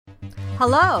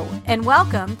Hello, and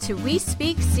welcome to We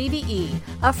Speak CVE,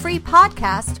 a free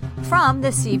podcast from the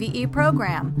CVE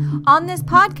program. On this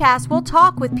podcast, we'll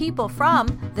talk with people from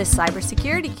the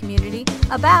cybersecurity community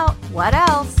about what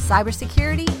else,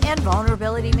 cybersecurity and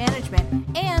vulnerability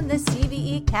management, and the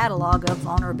CVE catalog of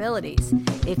vulnerabilities.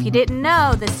 If you didn't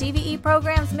know, the CVE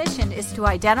program's mission is to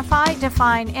identify,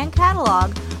 define, and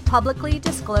catalog publicly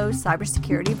disclosed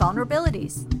cybersecurity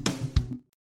vulnerabilities.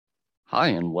 Hi,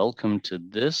 and welcome to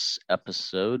this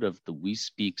episode of the We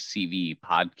Speak CVE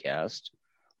podcast,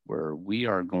 where we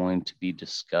are going to be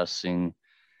discussing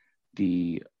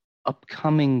the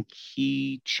upcoming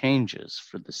key changes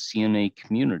for the CNA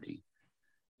community.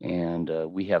 And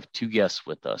we have two guests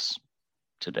with us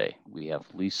today. We have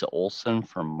Lisa Olson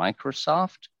from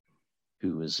Microsoft,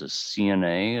 who is a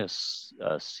CNA,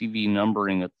 a CV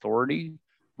numbering authority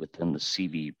within the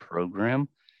CVE program.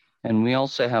 And we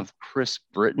also have Chris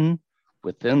Britton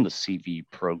within the CV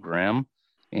program,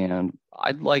 and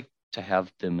I'd like to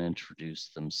have them introduce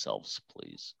themselves,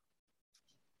 please.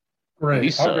 Great.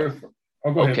 Lisa.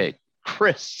 I'll go ahead. Okay,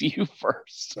 Chris, you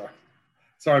first.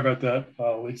 Sorry about that,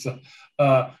 Lisa.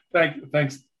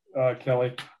 Thanks,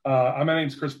 Kelly. My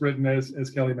name's Chris Britton, as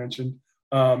Kelly mentioned,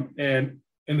 and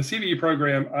in the CVE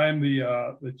program, I'm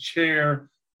the chair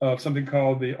of something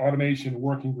called the Automation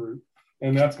Working Group,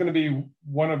 and that's going to be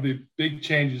one of the big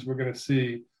changes we're going to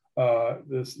see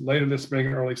later this spring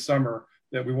and early summer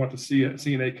that we want the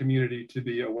CNA community to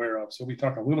be aware of. So we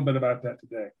talk a little bit about that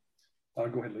today.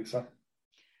 Go ahead, Lisa.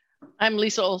 I'm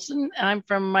Lisa Olson. I'm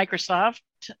from Microsoft.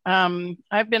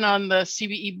 I've been on the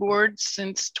CVE board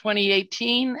since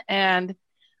 2018, and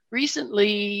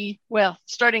recently,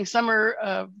 starting summer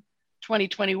of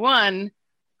 2021,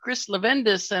 Chris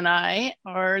Levendis and I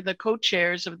are the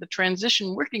co-chairs of the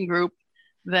Transition Working Group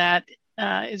that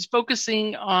is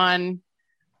focusing on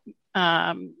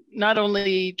not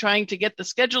only trying to get the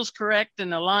schedules correct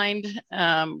and aligned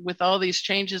with all these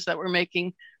changes that we're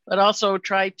making, but also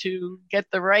try to get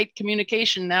the right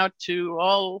communication out to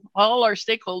all our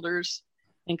stakeholders,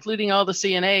 including all the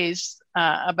CNAs,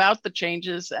 about the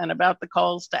changes and about the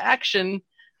calls to action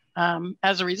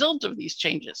as a result of these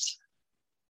changes.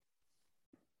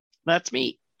 That's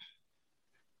me.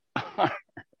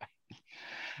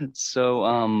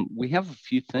 So we have a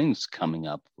few things coming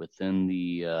up within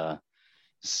the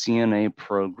CNA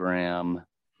program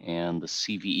and the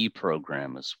CVE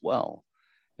program as well.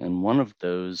 And one of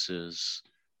those is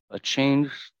a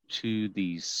change to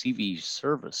the CVE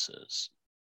services,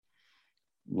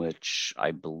 which I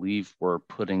believe we're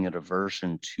putting at a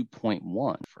version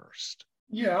 2.1 first.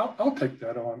 Yeah, I'll take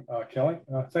that on, Kelly.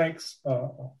 Thanks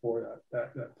for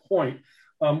that point.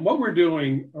 What we're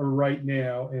doing right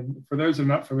now, and for those who are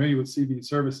not familiar with CVE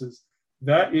services,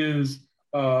 that is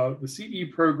the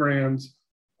CVE program's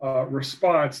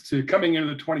response to coming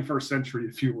into the 21st century,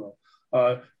 if you will.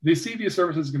 The CVE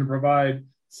services is going to provide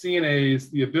CNAs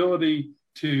the ability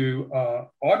to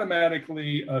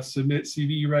automatically submit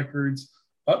CVE records,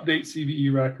 update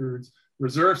CVE records,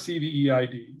 reserve CVE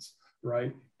IDs,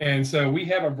 right? And so we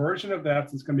have a version of that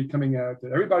that's going to be coming out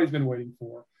that everybody's been waiting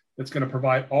for, that's going to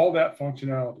provide all that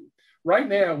functionality. Right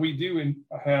now, we do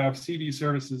have CVE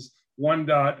services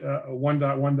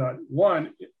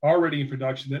 1.1.1 already in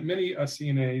production that many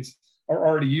CNAs are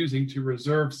already using to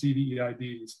reserve CVE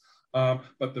IDs.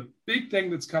 But the big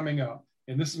thing that's coming up,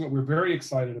 and this is what we're very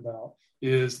excited about,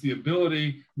 is the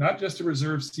ability not just to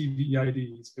reserve CVE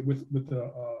IDs with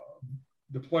the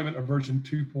deployment of version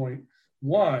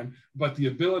 2.1, but the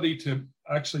ability to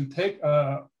actually take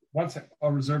once a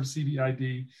reserved CVE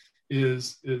ID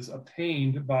is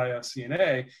obtained by a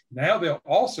CNA, now they'll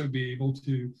also be able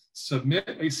to submit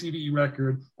a CVE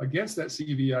record against that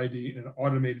CVE ID in an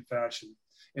automated fashion.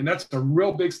 And that's a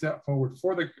real big step forward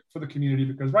for the community,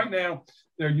 because right now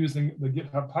they're using the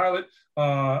GitHub Pilot,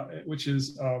 which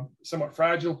is somewhat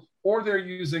fragile, or they're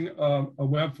using a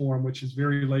web form, which is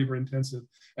very labor intensive.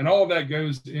 And all of that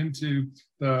goes into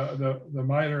the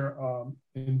MITRE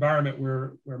environment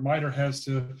where MITRE has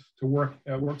to work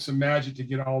some magic to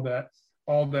get all the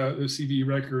CVE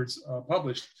records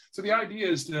published. So the idea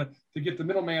is to get the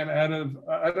middleman out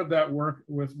of that work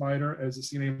with MITRE as a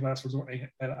CNA last resort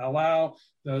and allow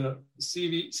the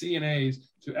CNAs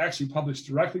to actually publish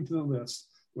directly to the list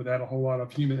without a whole lot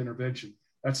of human intervention.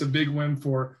 That's a big win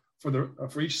for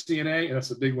each CNA, and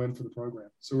that's a big win for the program.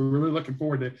 So we're really looking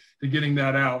forward to getting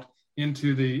that out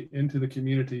into the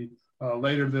community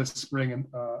later this spring and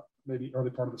maybe early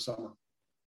part of the summer.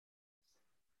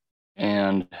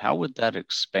 And how would that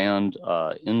expand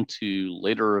into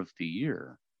later of the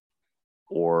year,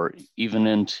 or even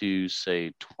into,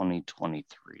 say,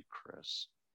 2023, Chris?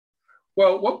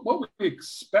 Well, what we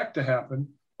expect to happen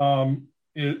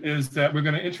is that we're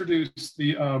going to introduce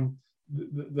the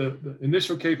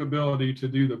initial capability to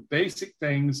do the basic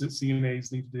things that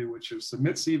CNAs need to do, which is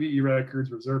submit CVE records,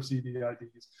 reserve CVE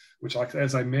IDs, which, like,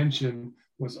 as I mentioned,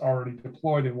 was already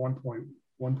deployed in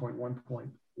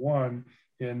 1.1.1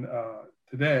 in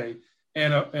today,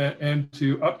 and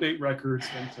to update records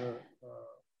and to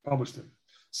publish them.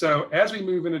 So as we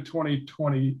move into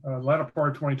 2020, latter part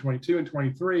of 2022 and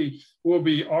 23, we'll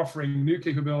be offering new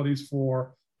capabilities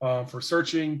for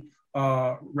searching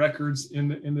records in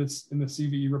the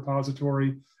CVE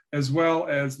repository, as well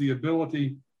as the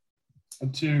ability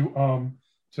to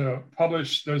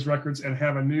publish those records and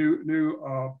have a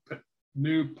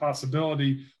new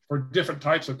possibility for different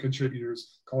types of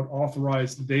contributors called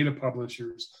authorized data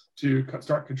publishers to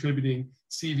start contributing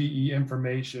CVE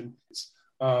information.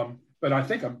 But I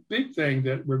think a big thing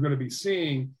that we're going to be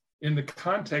seeing in the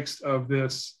context of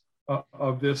this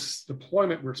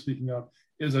deployment we're speaking of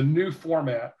is a new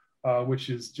format, which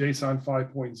is JSON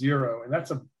 5.0, and that's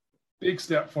a big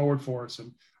step forward for us.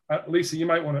 And Lisa, do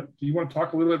you want to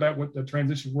talk a little bit about what the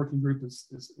transition working group is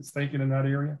thinking in that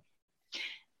area?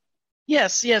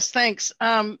 Yes, thanks.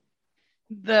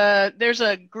 There's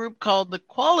a group called the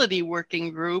Quality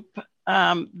Working Group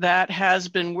that has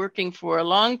been working for a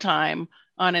long time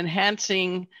on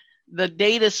enhancing the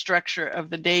data structure of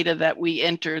the data that we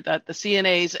enter, that the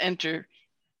CNAs enter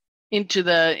into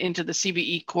the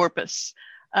CVE corpus.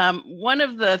 One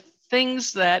of the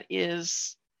things that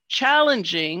is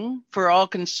challenging for all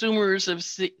consumers of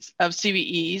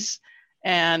CVEs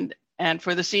and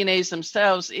for the CNAs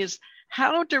themselves is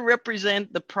how to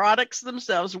represent the products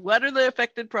themselves. What are the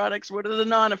affected products? What are the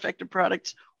non-affected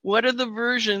products? What are the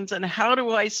versions, and how do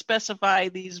I specify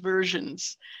these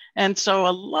versions? And so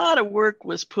a lot of work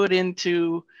was put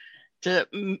into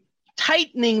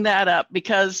tightening that up,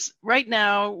 because right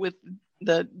now with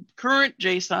the current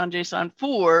JSON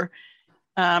 4,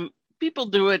 people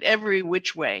do it every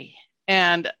which way.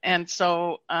 And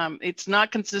so it's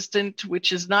not consistent,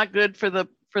 which is not good for the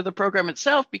program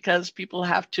itself, because people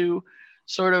have to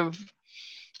sort of,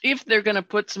 if they're going to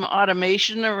put some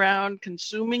automation around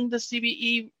consuming the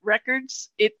CVE records,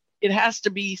 it has to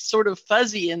be sort of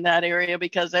fuzzy in that area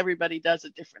because everybody does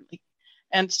it differently.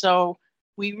 And so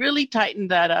we really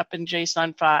tightened that up in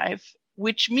JSON 5,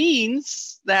 which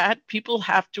means that people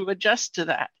have to adjust to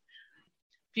that.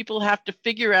 People have to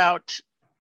figure out,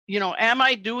 am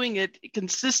I doing it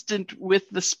consistent with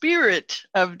the spirit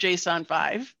of JSON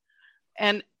 5?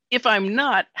 And if I'm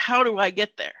not, how do I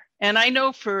get there? And I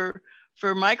know for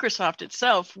Microsoft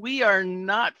itself, we are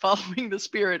not following the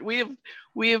spirit. We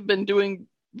have been doing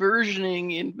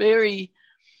versioning in very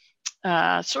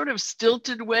sort of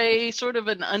stilted way, sort of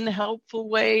an unhelpful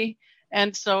way.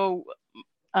 And so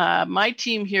my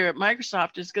team here at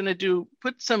Microsoft is going to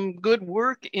put some good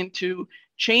work into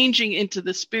changing into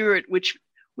the spirit, which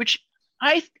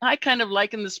I kind of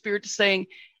liken the spirit to saying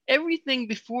everything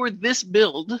before this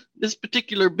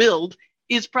particular build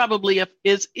is probably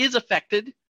is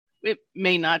affected. It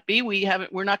may not be.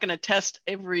 We're not going to test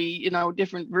every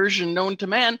different version known to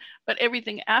man, but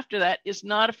everything after that is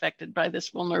not affected by this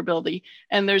vulnerability.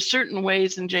 And there's certain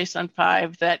ways in JSON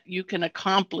 5 that you can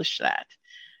accomplish that.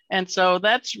 And so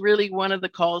that's really one of the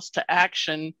calls to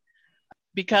action,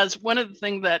 because one of the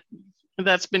things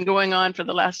that's been going on for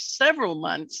the last several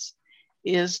months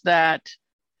is that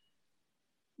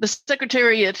the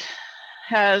Secretariat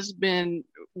has been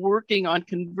working on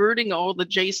converting all the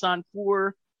JSON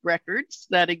 4 records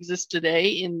that exist today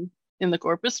in the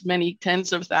corpus, many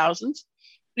tens of thousands,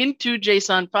 into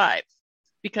JSON 5.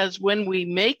 Because when we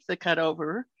make the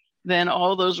cutover, then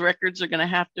all those records are going to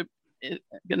have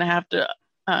to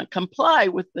comply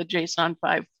with the JSON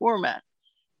 5 format.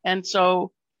 And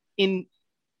so in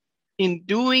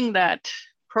doing that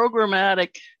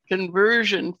programmatic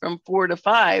conversion from 4 to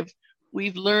 5,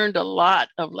 we've learned a lot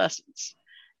of lessons.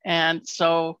 And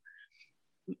so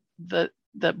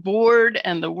the board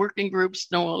and the working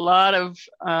groups know a lot of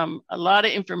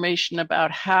information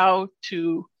about how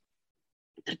to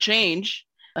change.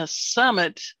 A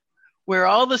summit where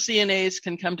all the CNAs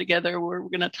can come together, where we're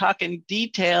going to talk in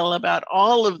detail about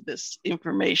all of this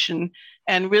information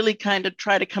and really kind of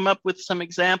try to come up with some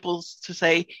examples to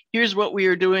say, here's what we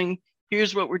are doing,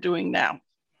 here's what we're doing now.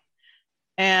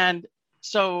 And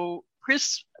so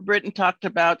Chris Britton talked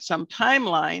about some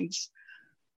timelines.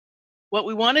 What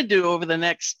we want to do over the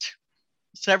next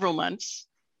several months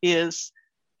is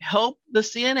help the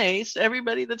CNAs,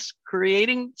 everybody that's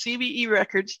creating CVE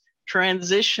records,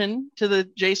 transition to the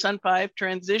JSON 5,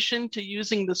 transition to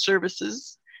using the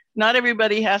services. Not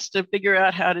everybody has to figure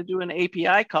out how to do an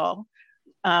API call.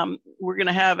 We're going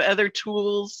to have other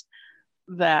tools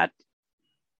that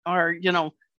are,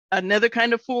 another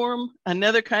kind of form,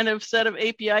 another kind of set of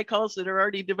API calls that are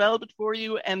already developed for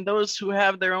you. And those who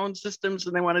have their own systems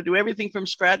and they want to do everything from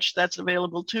scratch, that's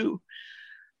available too.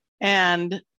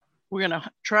 And we're going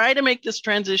to try to make this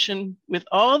transition with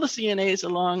all the CNAs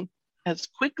along as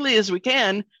quickly as we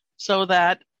can, so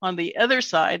that on the other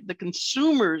side, the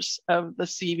consumers of the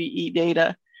CVE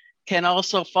data can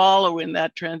also follow in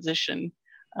that transition.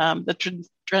 The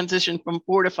transition from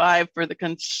 4 to 5 for the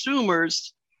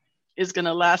consumers is going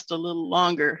to last a little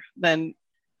longer than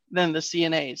the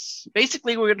CNAs.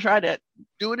 Basically, we're going to try to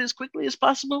do it as quickly as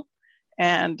possible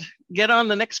and get on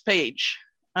the next page.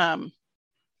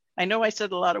 I know I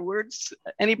said a lot of words.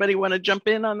 Anybody want to jump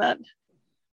in on that?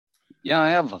 Yeah,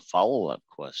 I have a follow-up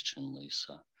question,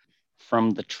 Lisa.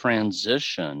 From the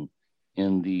transition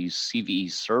in the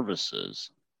CVE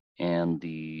services and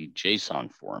the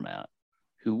JSON format,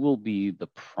 who will be the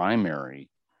primary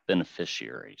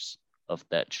beneficiaries of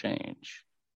that change?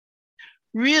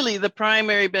 Really, the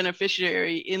primary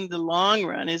beneficiary in the long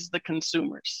run is the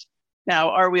consumers. Now,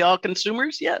 are we all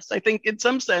consumers? Yes, I think in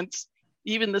some sense,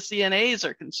 even the CNAs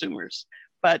are consumers.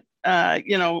 But,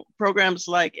 programs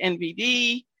like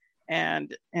NVD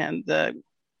and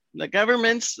the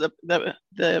governments,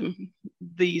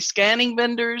 the scanning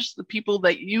vendors, the people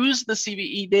that use the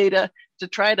CVE data to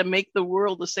try to make the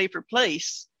world a safer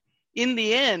place, in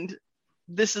the end,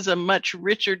 this is a much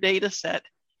richer data set,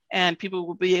 and people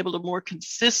will be able to more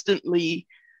consistently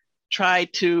try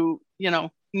to,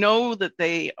 know that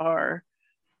they are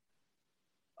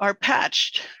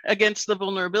patched against the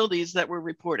vulnerabilities that we're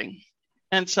reporting.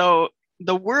 And so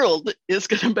the world is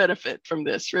going to benefit from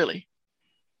this, really.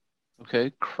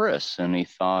 Okay, Chris, any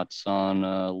thoughts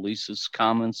on Lisa's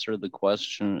comments or the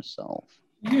question itself?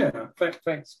 Yeah,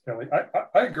 thanks, Kelly.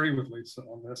 I agree with Lisa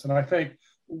on this. And I think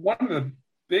one of the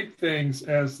big things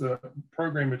as the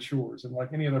program matures, and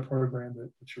like any other program that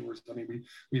matures, I mean,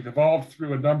 we've evolved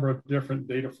through a number of different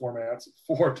data formats,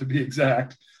 4 to be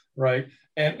exact, right?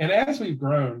 And as we've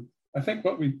grown, I think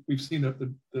what we've seen that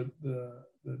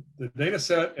the data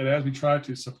set, and as we try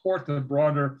to support the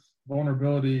broader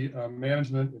vulnerability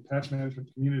management and patch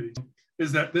management community,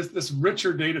 is that this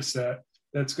richer data set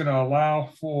that's going to allow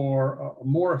for a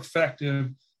more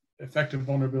effective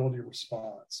vulnerability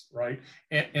response, right?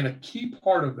 And a key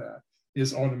part of that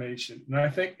is automation. And I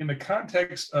think in the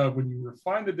context of when you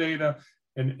refine the data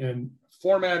and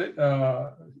format it,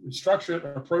 structure it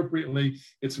appropriately,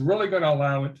 it's really going to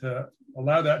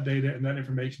allow that data and that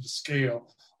information to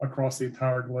scale across the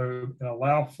entire globe and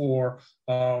allow for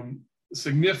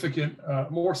significant,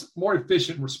 more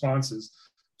efficient responses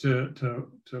to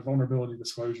vulnerability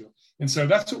disclosure. And so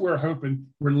that's what we're hoping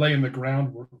we're laying the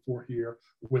groundwork for here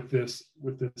with this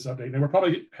update. And we'll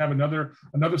probably have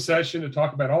another session to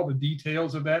talk about all the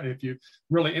details of that. If you're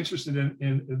really interested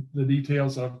in the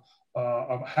details of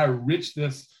how rich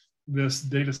this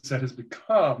data set has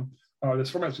become,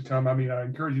 this format has become, I mean, I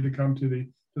encourage you to come to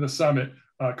the summit,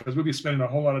 because we'll be spending a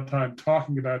whole lot of time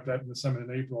talking about that in the summit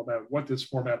in April, about what this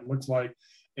format looks like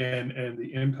and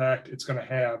the impact it's going to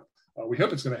have. We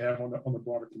hope it's going to have on the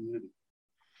broader community.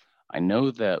 I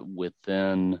know that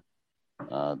within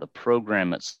the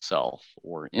program itself,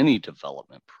 or any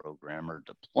development program or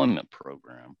deployment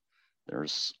program,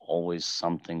 there's always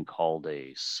something called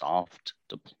a soft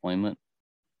deployment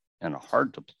and a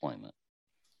hard deployment.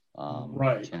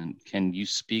 Right. Can you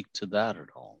speak to that at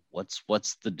all?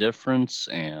 What's the difference,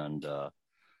 and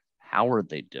how are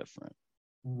they different?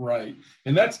 Right,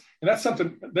 and that's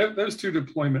something. Those two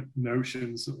deployment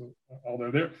notions, although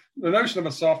the notion of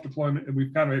a soft deployment,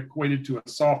 we've kind of equated to a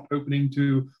soft opening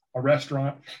to a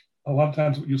restaurant. A lot of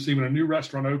times, what you'll see when a new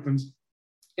restaurant opens,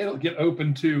 it'll get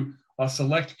open to a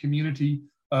select community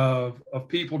of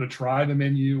people to try the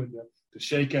menu and to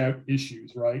shake out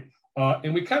issues, right?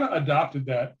 And we kind of adopted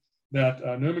that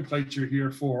nomenclature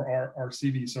here for our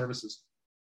CVE services,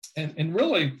 and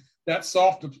really that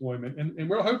soft deployment, and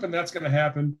we're hoping that's going to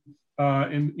happen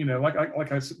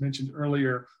like I mentioned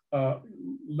earlier,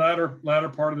 latter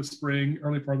part of the spring,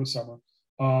 early part of the summer,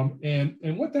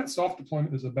 and what that soft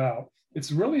deployment is about.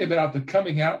 It's really about the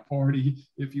coming out party,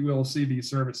 if you will, of CVE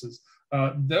services.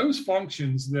 Those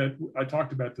functions that I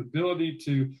talked about, the ability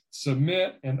to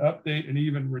submit and update and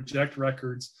even reject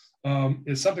records,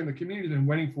 is something the community has been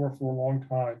waiting for a long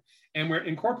time. And we're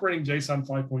incorporating JSON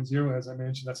 5.0, as I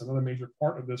mentioned. That's another major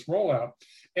part of this rollout.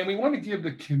 And we want to give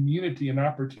the community an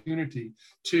opportunity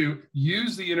to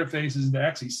use the interfaces to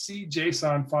actually see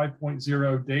JSON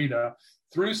 5.0 data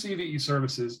through CVE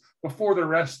services before the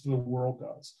rest of the world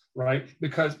does, right?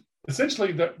 Because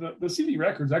essentially the CVE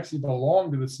records actually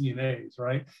belong to the CNAs,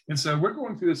 right? And so we're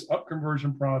going through this up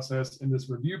conversion process and this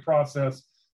review process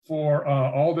for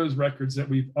all those records that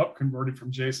we've up converted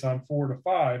from JSON 4 to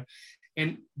 5.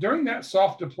 And during that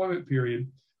soft deployment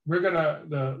period,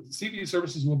 the CVE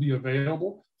services will be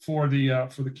available for the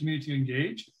community to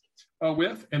engage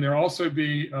with, and there'll also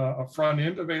be a front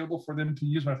end available for them to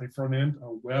use. When I say front end,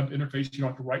 a web interface, you don't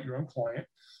have to write your own client,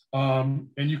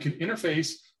 and you can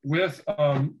interface with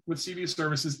CVE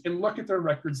services and look at their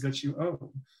records that you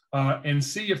own, and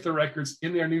see if the records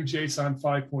in their new JSON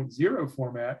 5.0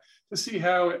 format to see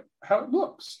how it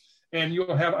looks. And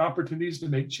you'll have opportunities to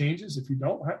make changes if you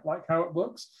don't like how it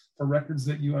looks for records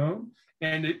that you own,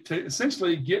 and to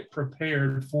essentially get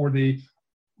prepared for the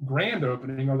grand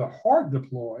opening or the hard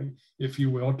deploy, if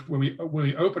you will, when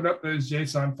we open up those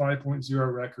JSON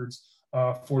 5.0 records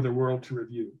for the world to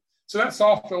review. So that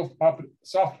soft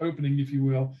opening, if you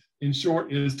will, in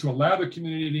short, is to allow the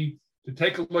community to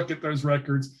take a look at those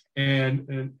records and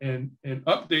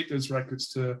update those records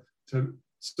to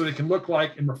so they can look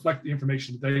like and reflect the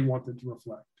information they want them to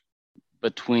reflect.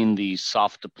 Between the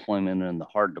soft deployment and the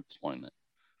hard deployment,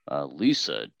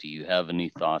 Lisa, do you have any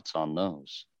thoughts on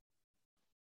those?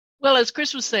 Well, as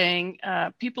Chris was saying,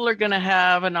 people are going to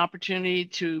have an opportunity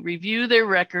to review their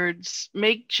records,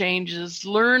 make changes,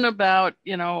 learn about,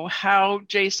 how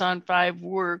JSON 5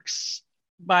 works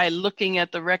by looking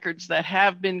at the records that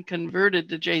have been converted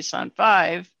to JSON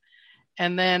 5.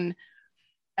 And then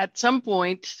at some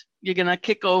point, you're going to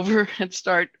kick over and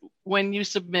start, when you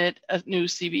submit a new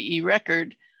CVE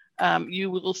record,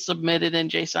 you will submit it in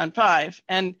JSON 5.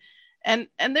 And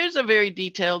there's a very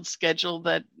detailed schedule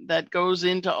that goes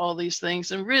into all these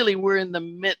things, and really we're in the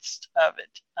midst of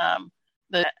it.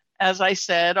 As I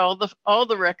said, all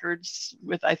the records,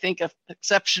 with I think an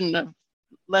exception of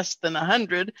less than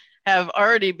 100, have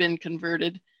already been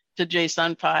converted to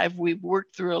JSON 5. We've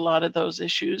worked through a lot of those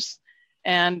issues,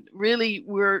 and really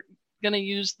we're going to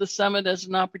use the summit as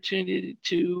an opportunity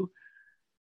to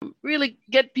really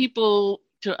get people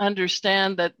to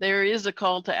understand that there is a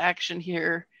call to action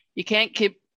here. You can't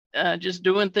keep just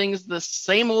doing things the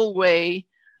same old way.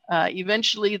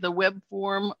 Eventually, the web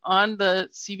form on the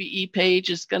CVE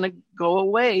page is going to go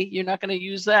away. You're not going to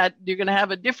use that. You're going to have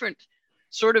a different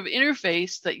sort of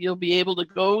interface that you'll be able to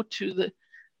go to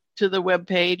the web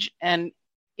page and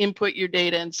input your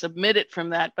data and submit it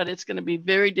from that. But it's going to be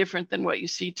very different than what you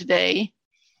see today.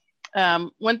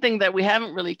 One thing that we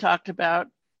haven't really talked about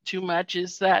too much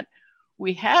is that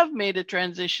we have made a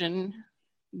transition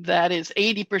that is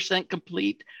 80%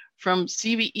 complete from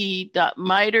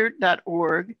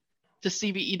cve.miter.org to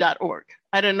cve.org.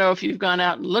 I don't know if you've gone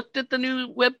out and looked at the new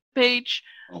web page,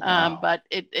 but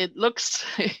it looks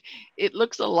it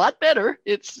looks a lot better.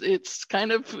 It's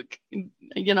kind of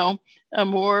a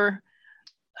more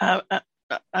a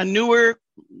newer,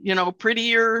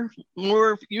 prettier,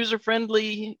 more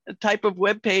user-friendly type of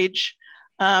web page.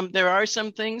 There are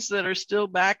some things that are still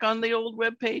back on the old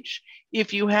web page.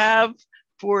 If you have,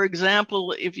 for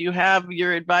example, if you have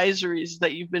your advisories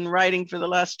that you've been writing for the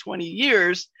last 20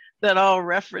 years that all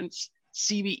reference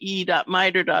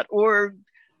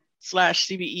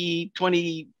cve.miter.org/CVE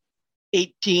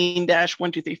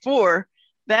 2018-1234,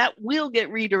 that will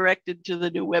get redirected to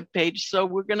the new web page. So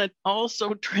we're going to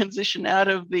also transition out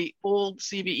of the old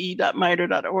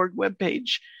cve.miter.org web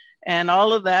page, and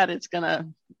all of that is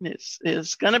going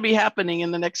to be happening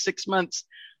in the next 6 months.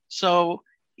 So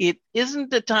it isn't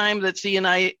the time that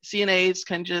CNAs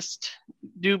can just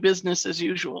do business as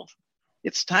usual.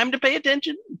 It's time to pay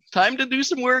attention, time to do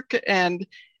some work and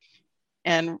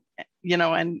do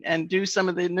some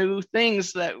of the new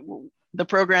things that the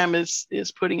program is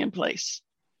putting in place.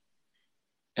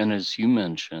 And as you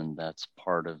mentioned, that's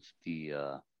part of the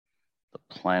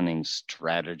planning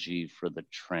strategy for the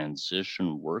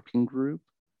transition working group.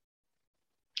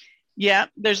 Yeah,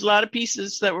 there's a lot of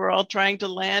pieces that we're all trying to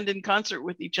land in concert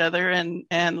with each other, and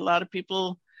a lot of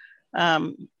people,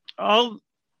 all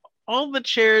the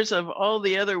chairs of all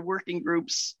the other working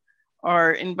groups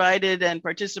are invited and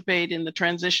participate in the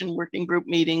transition working group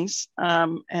meetings.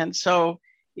 And so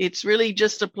it's really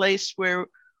just a place where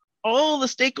all the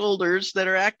stakeholders that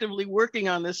are actively working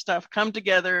on this stuff come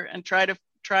together and try to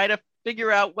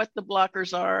figure out what the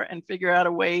blockers are and figure out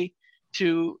a way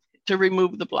to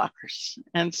remove the blockers.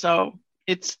 And so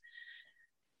it's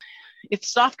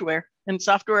software, and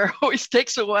software always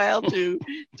takes a while to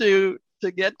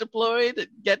get deployed,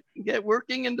 get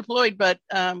working and deployed. But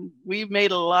we've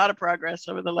made a lot of progress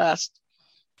over the last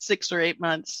 6 or 8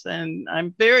 months, and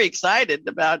I'm very excited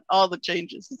about all the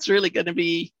changes. It's really going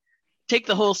to take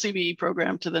the whole CVE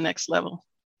program to the next level.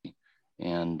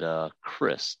 And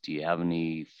Chris, do you have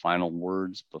any final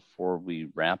words before we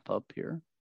wrap up here?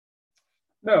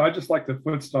 No, I'd just like to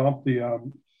foot stomp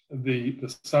the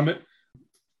summit.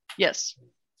 Yes.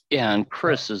 Yeah, and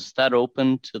Chris, is that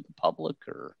open to the public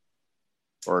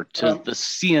or to the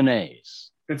CNAs?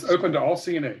 It's open to all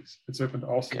CNAs.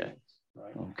 Okay.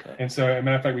 Right. Okay. And so, as a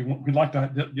matter of fact, we'd like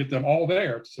to get them all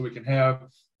there so we can have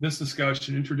this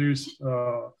discussion, introduce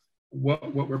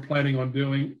what we're planning on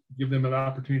doing, give them an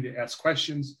opportunity to ask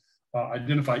questions,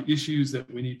 identify issues that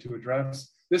we need to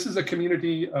address. This is a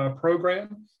community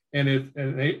program, and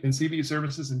CVE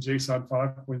services and JSON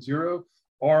 5.0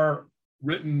 are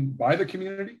written by the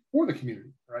community for the community,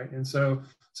 right? And so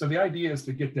the idea is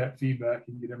to get that feedback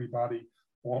and get everybody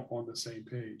on the same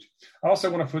page. I also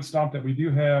want to foot stomp that we do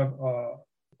have a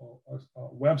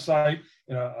website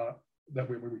that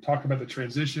we talk about the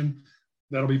transition.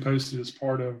 That'll be posted as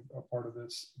part of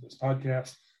this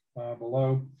podcast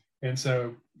below. And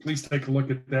so please take a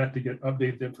look at that to get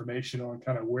updated information on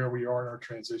kind of where we are in our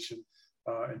transition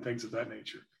and things of that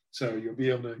nature. So you'll be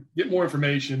able to get more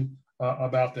information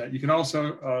about that. You can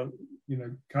also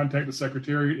contact the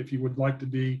Secretariat if you would like to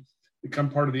become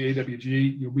part of the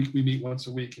AWG. We meet once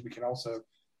a week, and we can also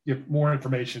give more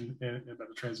information about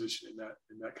the transition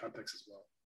in that context as well.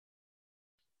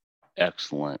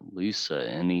 Excellent. Lisa,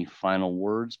 any final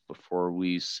words before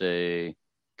we say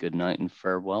good night and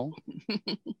farewell?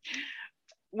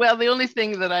 Well, the only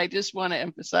thing that I just want to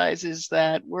emphasize is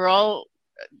that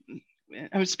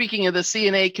I'm speaking of the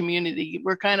CNA community.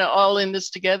 We're kind of all in this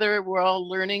together. We're all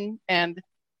learning, and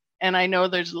I know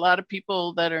there's a lot of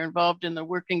people that are involved in the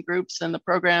working groups and the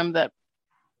program that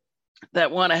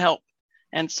want to help.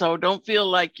 And so don't feel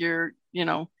like you're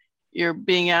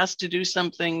being asked to do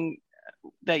something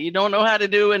that you don't know how to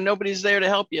do and nobody's there to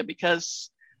help you, because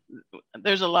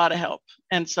there's a lot of help.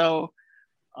 And so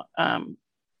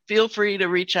feel free to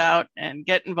reach out and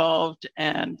get involved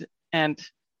and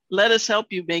let us help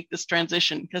you make this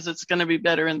transition, because it's going to be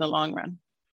better in the long run.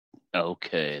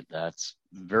 Okay, that's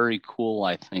very cool.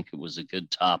 I think it was a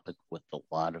good topic with a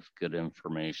lot of good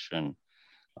information.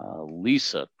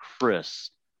 Lisa, Chris,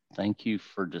 thank you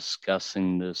for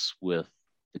discussing this with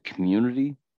the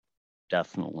community.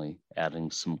 Definitely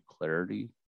adding some clarity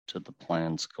to the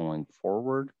plans going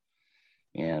forward.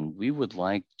 And we would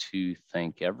like to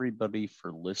thank everybody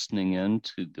for listening in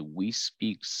to the We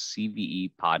Speak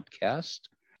CVE podcast.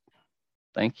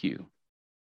 Thank you.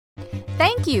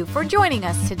 Thank you for joining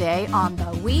us today on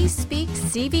the We Speak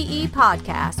CVE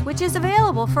podcast, which is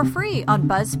available for free on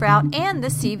Buzzsprout and the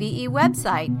CVE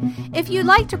website. If you'd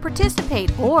like to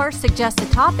participate or suggest a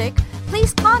topic,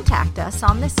 please contact us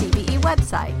on the CVE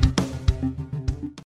website.